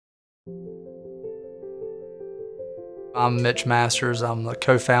I'm Mitch Masters. I'm the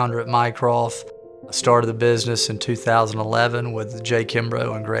co-founder at Microf. I started the business in 2011 with Jay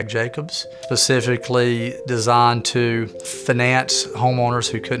Kimbrough and Greg Jacobs, specifically designed to finance homeowners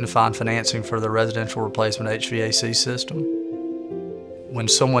who couldn't find financing for their residential replacement HVAC system. When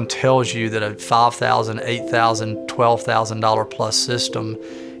someone tells you that a $5,000, $8,000, $12,000 plus system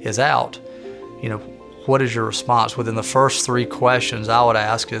is out, what is your response? Within the first 3 questions I would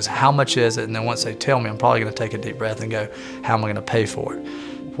ask is, how much is it? And then once they tell me, I'm probably going to take a deep breath and go, how am I going to pay for it?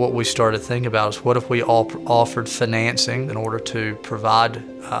 What we started thinking about is, what if we offered financing in order to provide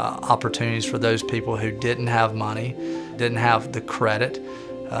opportunities for those people who didn't have money, didn't have the credit,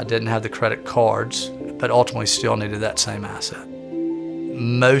 didn't have the credit cards, but ultimately still needed that same asset.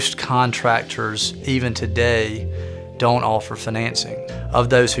 Most contractors, even today, don't offer financing. Of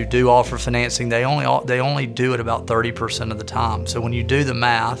those who do offer financing, they only do it about 30% of the time. So when you do the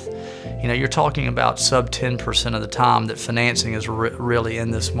math, you're talking about sub 10% of the time that financing is really in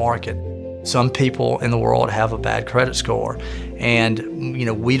this market. Some people in the world have a bad credit score, and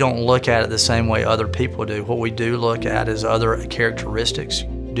we don't look at it the same way other people do. What we do look at is other characteristics.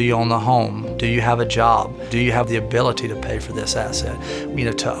 Do you own the home? Do you have a job? Do you have the ability to pay for this asset?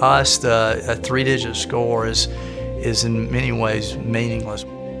 To us, a 3-digit score is in many ways meaningless.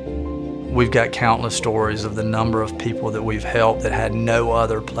 We've got countless stories of the number of people that we've helped that had no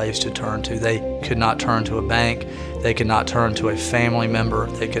other place to turn to. They could not turn to a bank, they could not turn to a family member,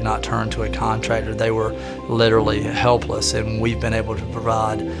 they could not turn to a contractor. They were literally helpless, and we've been able to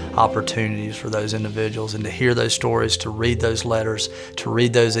provide opportunities for those individuals. And to hear those stories, to read those letters, to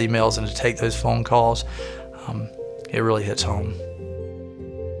read those emails, and to take those phone calls, it really hits home.